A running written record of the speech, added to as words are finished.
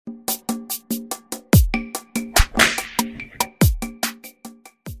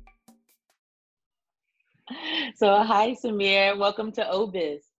So, hi, Samir. Welcome to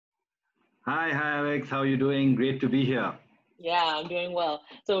Obiz. Hi, Alex. How are you doing? Great to be here. Yeah, I'm doing well.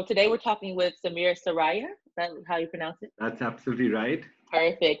 So, today we're talking with Samir Saraiya. Is that how you pronounce it? That's absolutely right.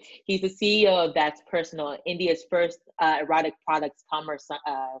 Perfect. He's the CEO of That's Personal, India's first erotic products commerce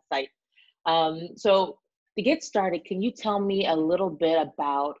site. So, to get started, can you tell me a little bit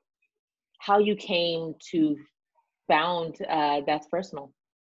about how you came to found That's Personal?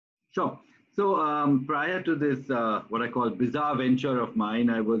 Sure. So prior to this, what I call bizarre venture of mine,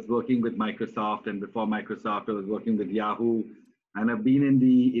 I was working with Microsoft, and before Microsoft, I was working with Yahoo, and I've been in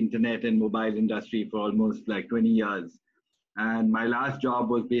the internet and mobile industry for almost like 20 years. And my last job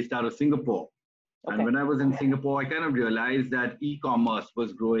was based out of Singapore. And Okay. when I was in Singapore, I kind of realized that e-commerce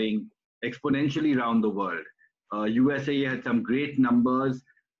was growing exponentially around the world. USA had some great numbers,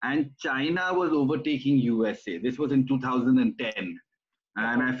 and China was overtaking USA. This was in 2010.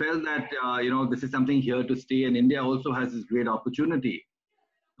 And Okay. I felt that this is something here to stay, and India also has this great opportunity.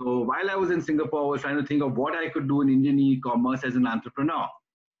 So while I was in Singapore, I was trying to think of what I could do in Indian e-commerce as an entrepreneur.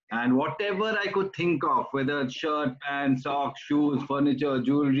 And whatever I could think of, whether it's shirt, pants, socks, shoes, furniture,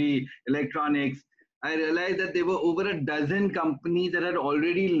 jewelry, electronics, I realized that there were over a dozen companies that had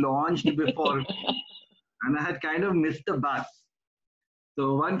already launched before me, and I had kind of missed the bus.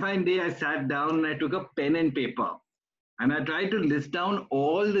 So one fine day, I sat down and I took a pen and paper, and I tried to list down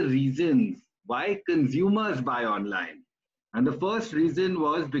all the reasons why consumers buy online. And the first reason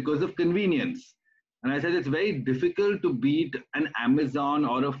was because of convenience. And I said it's very difficult to beat an Amazon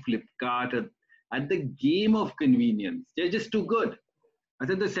or a Flipkart at the game of convenience. They're just too good. I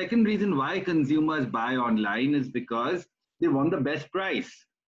said the second reason why consumers buy online is because they want the best price.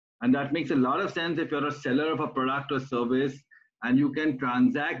 And that makes a lot of sense if you're a seller of a product or service and you can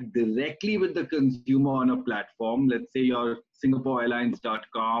transact directly with the consumer on a platform. Let's say your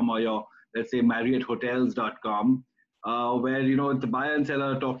SingaporeAirlines.com or your, let's say, MarriottHotels.com, where the buyer and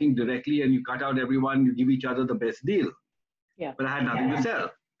seller are talking directly and you cut out everyone, you give each other the best deal. Yeah. But I had nothing to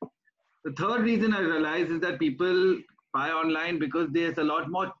sell. The third reason I realized is that people buy online because there's a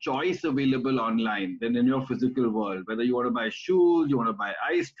lot more choice available online than in your physical world. Whether you want to buy shoes, you want to buy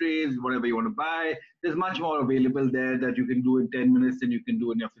ice trays, whatever you want to buy, there's much more available there that you can do in 10 minutes than you can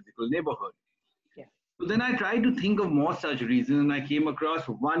do in your physical neighborhood. Yeah. So then I tried to think of more such reasons, and I came across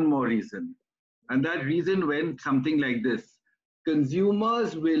one more reason. And that reason went something like this: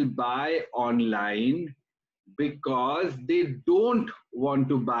 consumers will buy online because they don't want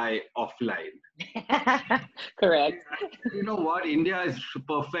to buy offline. Correct. You know what? India is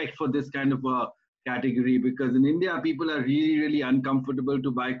perfect for this kind of a category because in India, people are really, really uncomfortable to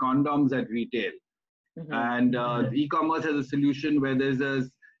buy condoms at retail. Hmm. And e-commerce has a solution where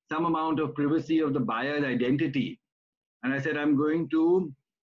there's some amount of privacy of the buyer's identity. And I said, I'm going to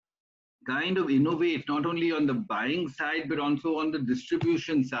kind of innovate not only on the buying side, but also on the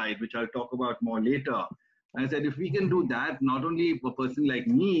distribution side, which I'll talk about more later. And I said, if we can do that, not only for a person like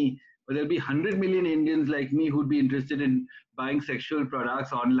me, but there'll be 100 million Indians like me who'd be interested in buying sexual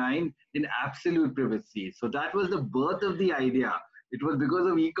products online in absolute privacy. So that was the birth of the idea. It was because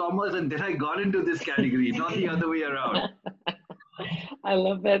of e-commerce, and then I got into this category, not the other way around. I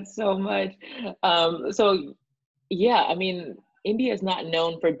love that so much. So yeah, I mean, India is not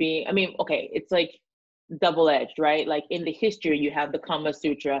known for being, I mean, okay, it's like double-edged, right? Like in the history, you have the Kama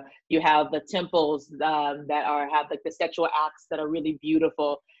Sutra, you have the temples that are have like the sexual acts that are really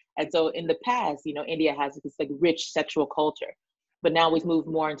beautiful. And so in the past, India has this like rich sexual culture. But now we've moved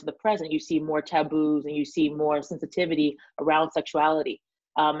more into the present. You see more taboos and you see more sensitivity around sexuality.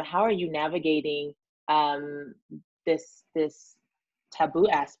 How are you navigating this taboo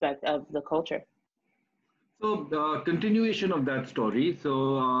aspect of the culture? So, continuation of that story.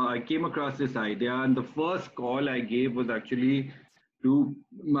 So, I came across this idea, and the first call I gave was actually to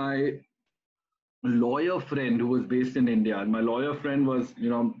my lawyer friend who was based in India. And my lawyer friend was,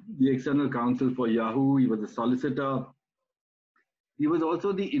 the external counsel for Yahoo. He was a solicitor. He was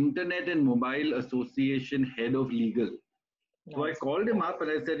also the Internet and Mobile Association head of legal. So I Nice. called him up and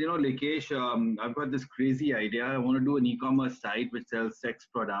I said, Likesh, I've got this crazy idea. I want to do an e-commerce site which sells sex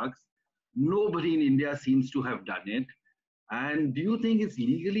products. Nobody in India seems to have done it. And do you think it's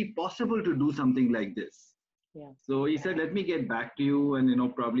legally possible to do something like this? Yeah. So he said, let me get back to you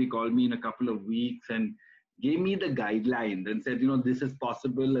and, probably call me in a couple of weeks, and gave me the guidelines and said, this is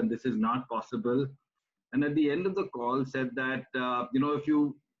possible and this is not possible. And at the end of the call said that, if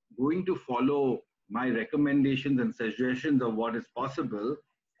you going to follow my recommendations and suggestions of what is possible,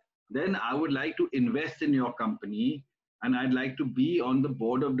 then I would like to invest in your company, and I'd like to be on the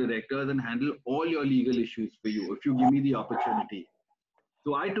board of directors and handle all your legal issues for you if you give me the opportunity.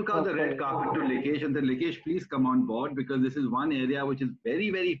 So I took out the red Okay. carpet to Lakesh and said, Lakesh, please come on board because this is one area which is very,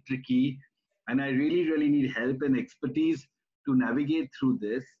 very tricky. And I really, really need help and expertise to navigate through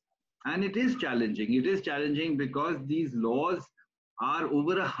this. And it is challenging. It is challenging because these laws are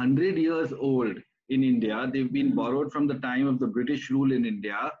over 100 years old in India. They've been borrowed from the time of the British rule in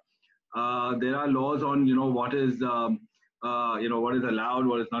India. There are laws on, what is allowed,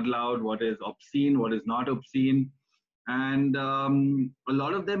 what is not allowed, what is obscene, what is not obscene, and a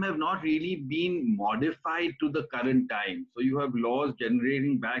lot of them have not really been modified to the current time. So you have laws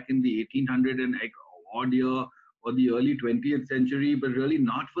generating back in the 1800 and odd year or the early 20th century, but really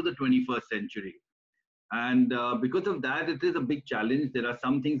not for the 21st century. And because of that, it is a big challenge. There are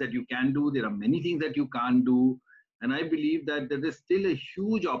some things that you can do, there are many things that you can't do. And I believe that there is still a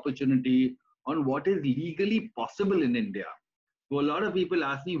huge opportunity on what is legally possible in India. So a lot of people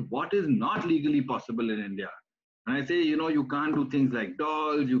ask me, what is not legally possible in India? And I say, you can't do things like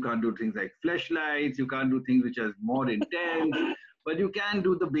dolls, you can't do things like fleshlights, you can't do things which are more intense, but you can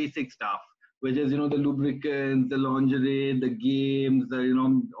do the basic stuff, which is, the lubricants, the lingerie, the games,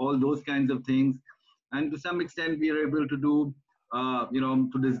 all those kinds of things. And to some extent, we are able to do,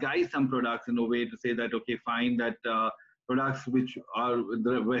 to disguise some products in a way to say that, okay, fine, that products which are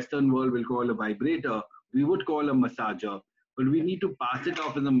the Western world will call a vibrator, we would call a massager, but we need to pass it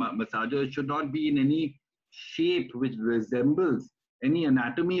off as a massager. It should not be in any shape which resembles any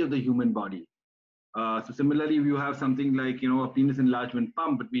anatomy of the human body. So similarly, if you have something like a penis enlargement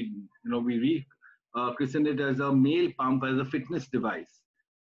pump, but we christen it as a male pump as a fitness device.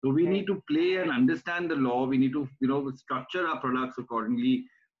 So we need Right. to play and understand the law. We need to structure our products accordingly.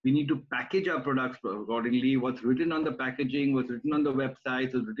 We need to package our products accordingly. What's written on the packaging, what's written on the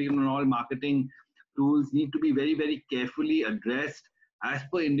websites, what's written on all marketing tools need to be very, very carefully addressed as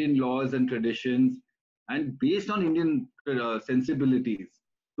per Indian laws and traditions and based on Indian sensibilities.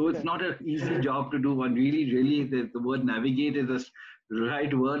 So it's Sure. not an easy job to do. One really, really, the word navigate is the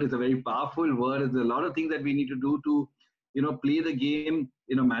right word. It's a very powerful word. There's a lot of things that we need to do to, play the game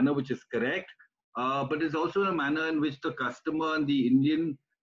in a manner which is correct. But it's also a manner in which the customer and the Indian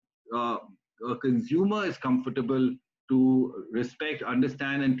uh, consumer is comfortable to respect,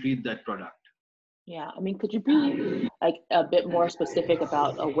 understand, and treat that product. Yeah. I mean, could you be like a bit more specific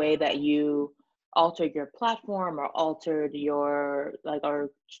about a way that you altered your platform or altered your like or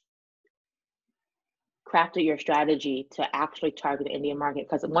crafted your strategy to actually target the Indian market?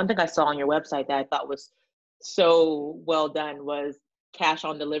 Because one thing I saw on your website that I thought was so well done was cash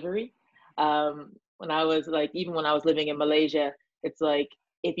on delivery. When I was like, even when I was living in Malaysia, it's like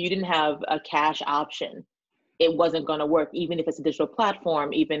if you didn't have a cash option, it wasn't going to work, even if it's a digital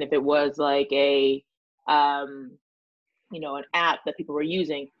platform, even if it was like um, an app that people were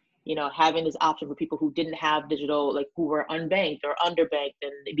using, having this option for people who didn't have digital, like who were unbanked or underbanked,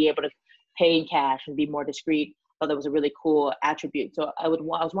 and be able to pay in cash and be more discreet. I thought that was a really cool attribute. So I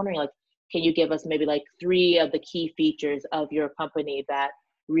was wondering, like, can you give us maybe like 3 of the key features of your company that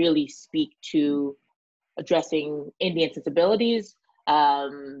really speak to addressing Indian sensibilities,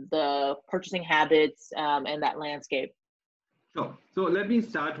 the purchasing habits, and that landscape? Sure. So let me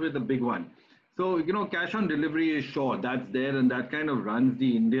start with the big one. So, cash on delivery is sure that's there and that kind of runs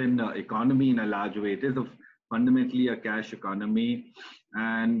the Indian economy in a large way. It is fundamentally a cash economy.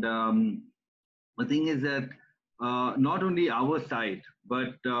 And the thing is that not only our site,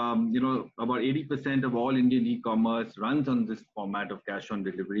 but, about 80% of all Indian e-commerce runs on this format of cash on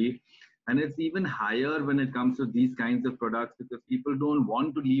delivery. And it's even higher when it comes to these kinds of products because people don't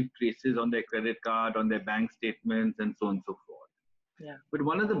want to leave traces on their credit card, on their bank statements, and so on and so forth. Yeah. But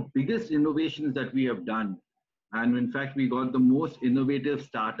one of the biggest innovations that we have done, and in fact, we got the most innovative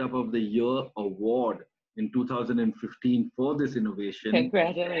startup of the year award in 2015 for this innovation, is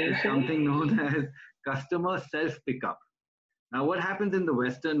Congratulations. something known as customer self pickup. Now, what happens in the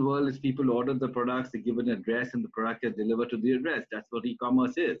Western world is people order the products, they give an address, and the product gets delivered to the address. That's what e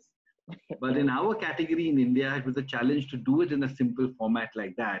commerce is. But Right. in our category in India, it was a challenge to do it in a simple format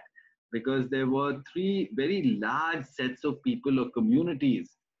like that because there were 3 very large sets of people or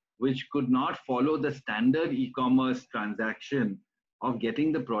communities which could not follow the standard e commerce transaction of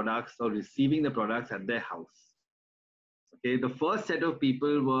getting the products or receiving the products at their house. Okay, the first set of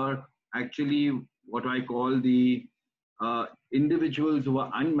people were actually what I call the individuals who were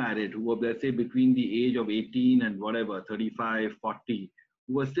unmarried, who were, let's say, between the age of 18 and whatever, 35, 40,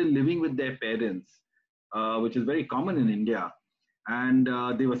 who were still living with their parents, which is very common in India. And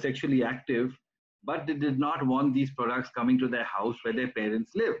they were sexually active, but they did not want these products coming to their house where their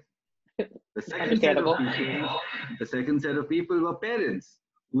parents live. The second set of Understandable. people, the second set of people were parents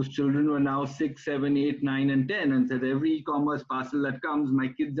whose children were now 6, 7, 8, 9, and 10, and said every e-commerce parcel that comes, my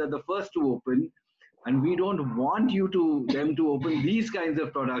kids are the first to open, and we don't want them to open these kinds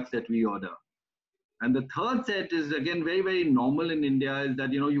of products that we order. And the third set is again very, very normal in India, is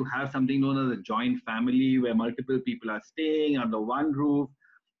that you have something known as a joint family where multiple people are staying under one roof,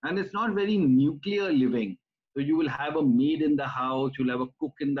 and it's not very nuclear living. So you will have a maid in the house, you'll have a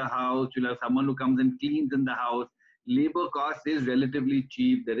cook in the house, you'll have someone who comes and cleans in the house. Labor cost is relatively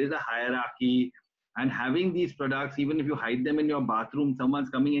cheap. There is a hierarchy, and having these products, even if you hide them in your bathroom, someone's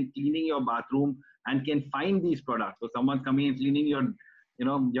coming and cleaning your bathroom and can find these products. So someone's coming and cleaning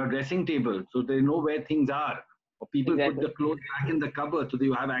your dressing table, so they know where things are, or people put Exactly. the clothes back in the cupboard so that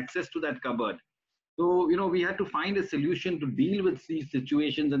you have access to that cupboard. So we had to find a solution to deal with these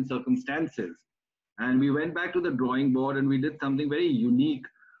situations and circumstances, and we went back to the drawing board and we did something very unique,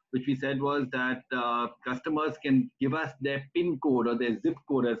 which we said was that customers can give us their pin code or their zip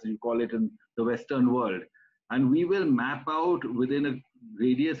code, as you call it in the Western world, and we will map out within a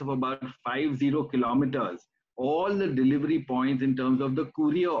radius of about 50 kilometers all the delivery points in terms of the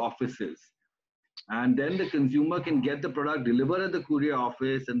courier offices. And then the consumer can get the product delivered at the courier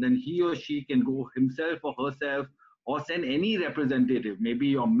office, and then he or she can go himself or herself, or send any representative, maybe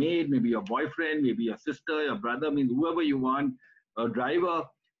your maid, maybe your boyfriend, maybe your sister, your brother, means whoever you want, a driver,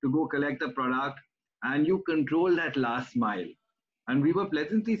 to go collect the product, and you control that last mile. And we were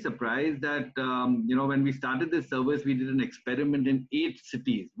pleasantly surprised that when we started this service, we did an experiment in 8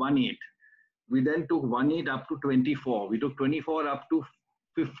 cities, 1 8. We then took 1 8 up to 24. We took 24 up to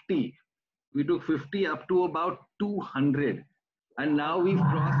 50. We took 50 up to about 200. And now we've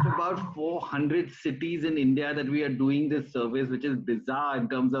crossed about 400 cities in India that we are doing this service, which is bizarre in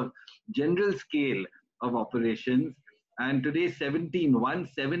terms of general scale of operations. And today,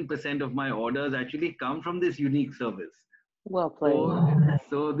 17% of my orders actually come from this unique service. Well played.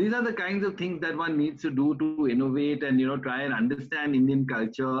 So these are the kinds of things that one needs to do to innovate and try and understand Indian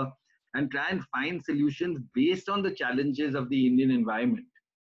culture and try and find solutions based on the challenges of the Indian environment.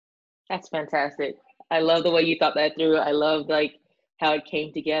 That's fantastic. I love the way you thought that through. I love like how it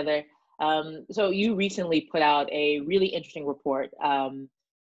came together. So you recently put out a really interesting report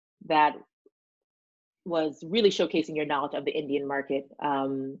that was really showcasing your knowledge of the Indian market.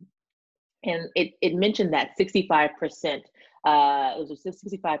 And it mentioned that 65%, it was a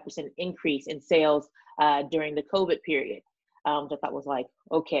 65% increase in sales during the COVID period. Which I thought was like,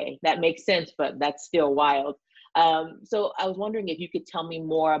 okay, that makes sense, but that's still wild. So I was wondering if you could tell me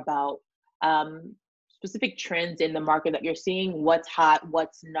more about specific trends in the market that you're seeing, what's hot,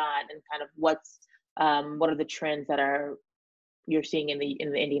 what's not, and kind of what are the trends that you're seeing in the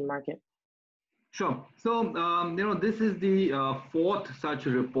Indian market? Sure. So, this is the fourth such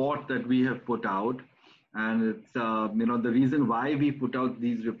report that we have put out. And it's, the reason why we put out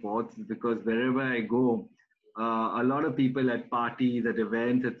these reports is because wherever I go, a lot of people at parties, at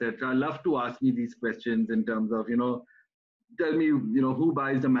events, etc., love to ask me these questions in terms of, tell me, who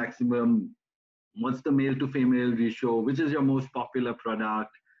buys the maximum, what's the male to female ratio, which is your most popular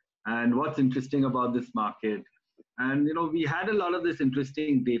product, and what's interesting about this market. And we had a lot of this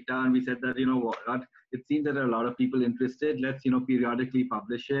interesting data, and we said that what, it seems that there are a lot of people interested. Let's periodically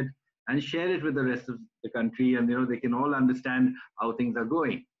publish it and share it with the rest of the country, and they can all understand how things are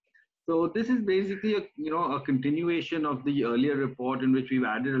going. So this is basically a continuation of the earlier report, in which we've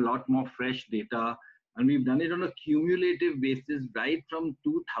added a lot more fresh data, and we've done it on a cumulative basis right from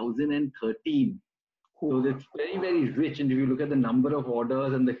 2013. So it's very, very rich. And if you look at the number of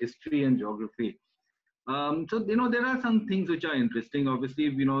orders and the history and geography, so there are some things which are interesting. Obviously,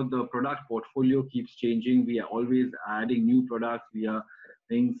 the product portfolio keeps changing. We are always adding new products. We are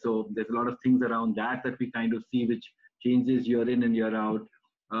things. So there's a lot of things around that we kind of see, which changes year in and year out.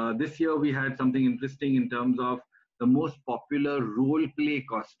 This year we had something interesting in terms of the most popular role play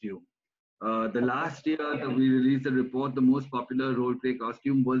costume. The last year that we released a report, the most popular role play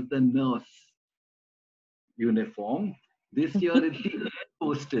costume was the nurse uniform. This year it's the air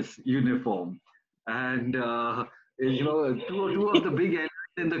hostess uniform. And two of the big airlines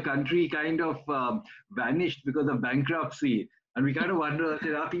in the country kind of vanished because of bankruptcy. And we kind of wonder,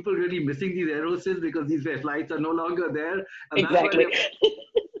 are people really missing these air hostesses because these flights are no longer there? And Exactly. that's why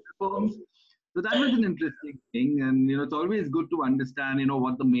uniforms. So that was an interesting thing. And it's always good to understand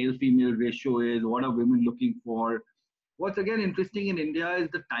what the male female ratio is, what are women looking for. What's again interesting in India is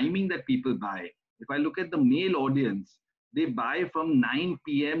the timing that people buy. If I look at the male audience, they buy from 9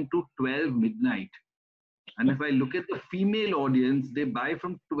 p.m. to 12 midnight. And if I look at the female audience, they buy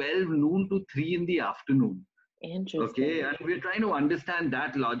from 12 noon to 3 in the afternoon. Interesting. Okay, and we're trying to understand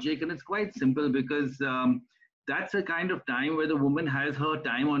that logic, and it's quite simple because that's a kind of time where the woman has her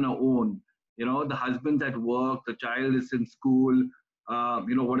time on her own. The husband's at work, the child is in school,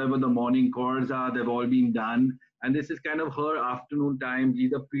 whatever the morning chores are, they've all been done. And this is kind of her afternoon time,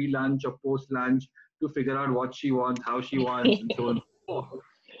 either pre-lunch or post-lunch, to figure out what she wants, how she wants, and so on and so forth.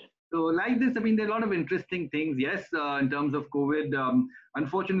 So like this, I mean, there are a lot of interesting things. Yes, in terms of COVID,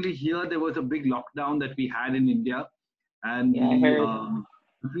 unfortunately here there was a big lockdown that we had in India, and Yeah, I the heard.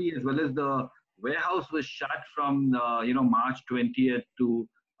 country as well as the warehouse was shut from March 20th to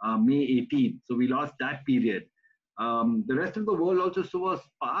May 18th. So we lost that period. The rest of the world also saw a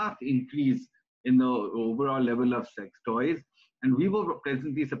spark increase in the overall level of sex toys, and we were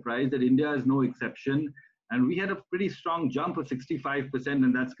pleasantly surprised that India is no exception. And we had a pretty strong jump of 65%,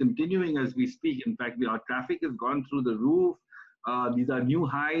 and that's continuing as we speak. In fact, our traffic has gone through the roof. These are new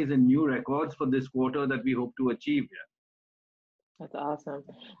highs and new records for this quarter that we hope to achieve here. That's awesome.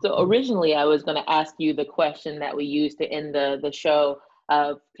 So originally I was going to ask you the question that we used to end the show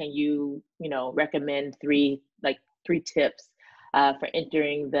of, can you, recommend three tips for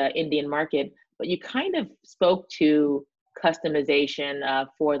entering the Indian market, but you kind of spoke to customization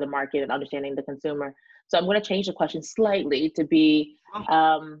for the market and understanding the consumer. So I'm going to change the question slightly to be,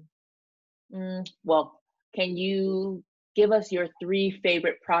 um, well, can you give us your three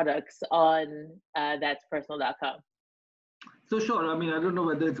favorite products on that's personal.com? So sure, I mean, I don't know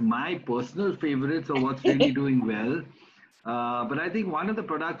whether it's my personal favorites or what's really doing well. But I think one of the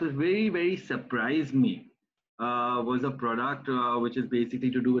products that very, very surprised me was a product which is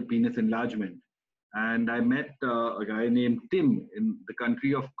basically to do with penis enlargement. And I met a guy named Tim in the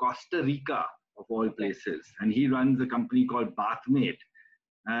country of Costa Rica, of all places. And he runs a company called Bathmate.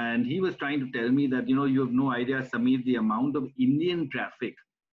 And he was trying to tell me that, you have no idea, Samir, the amount of Indian traffic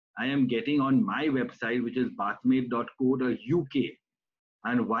I am getting on my website, which is bathmate.co.uk.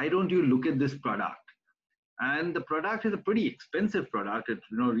 And why don't you look at this product? And the product is a pretty expensive product. It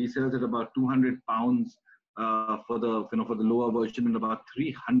resells at about 200 pounds for the for the lower version, and about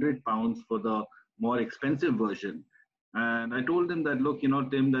 300 pounds for the more expensive version. And I told him that, look,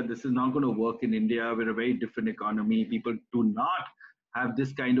 Tim, that this is not going to work in India. We're a very different economy. People do not have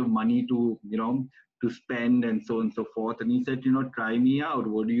this kind of money to to spend, and so on and so forth. And he said, try me out.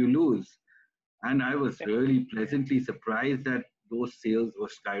 What do you lose? And I was really pleasantly surprised that those sales were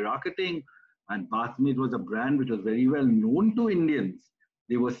skyrocketing. And Bathmate was a brand which was very well known to Indians.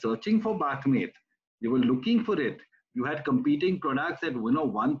 They were searching for Bathmate. They were looking for it. You had competing products at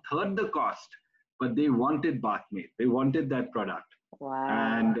one third the cost, but they wanted Bathmate. They wanted that product. Wow.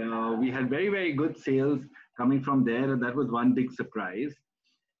 And we had very, very good sales coming from there, and that was one big surprise.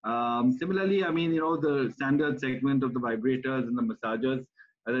 Similarly, I mean, the standard segment of the vibrators and the massagers,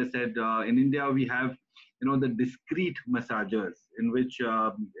 as I said, in India, we have, the discrete massagers, in which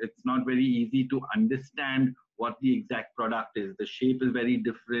it's not very easy to understand what the exact product is. The shape is very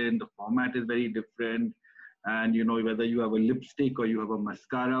different, the format is very different. And, whether you have a lipstick or you have a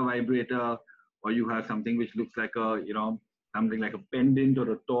mascara vibrator, or you have something which looks like a, something like a pendant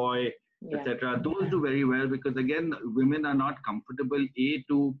or a toy, etc. Those do very well because, again, women are not comfortable,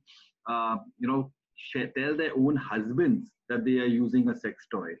 to, tell their own husbands that they are using a sex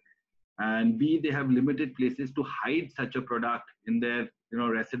toy. And B, they have limited places to hide such a product in their,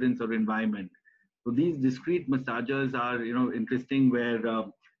 residence or environment. So these discrete massagers are, interesting, where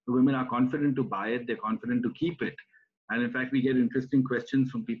the women are confident to buy it, they're confident to keep it. And in fact, we get interesting questions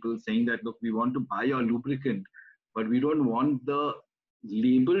from people saying that, look, we want to buy your lubricant, but we don't want the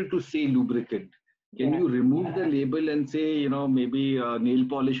label to say lubricant. Can you remove the label and say, maybe a nail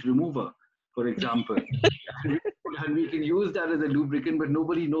polish remover, for example? And we can use that as a lubricant, but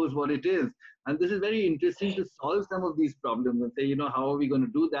nobody knows what it is. And this is very interesting to solve some of these problems and say, how are we going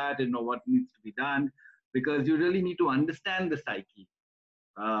to do that and what needs to be done? Because you really need to understand the psyche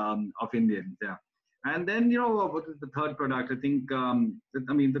of Indians. Yeah. And then, what is the third product? I think, I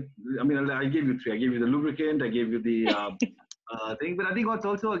gave you three. I gave you the lubricant, I gave you the thing. But I think what's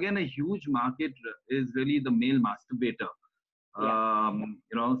also, again, a huge market is really the male masturbator.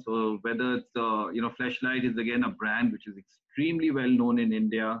 So whether it's, Fleshlight is, again, a brand which is extremely well known in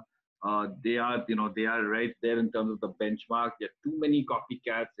India. They are right there in terms of the benchmark. There are too many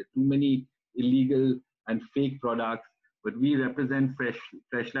copycats. There are too many illegal and fake products. But we represent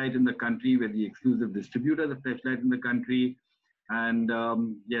Fleshlight in the country. We're the exclusive distributor of Fleshlight in the country. And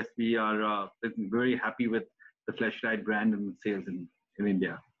yes, we are very happy with the Fleshlight brand and sales in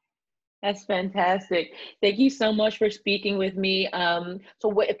India. That's fantastic. Thank you so much for speaking with me.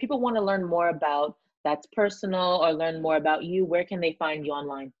 So if people want to learn more about That's Personal or learn more about you, where can they find you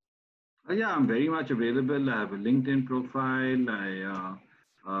online? Yeah, I'm very much available. I have a LinkedIn profile. I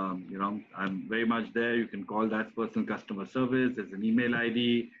I'm very much there. You can call that personal customer service. There's an email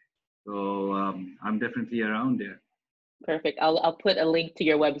ID. So I'm definitely around there. Perfect. I'll put a link to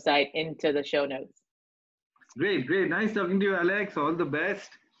your website into the show notes. Great, great. Nice talking to you, Alex. All the best.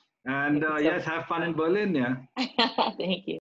 And Thank you so yes, have fun in Berlin. Yeah. Thank you.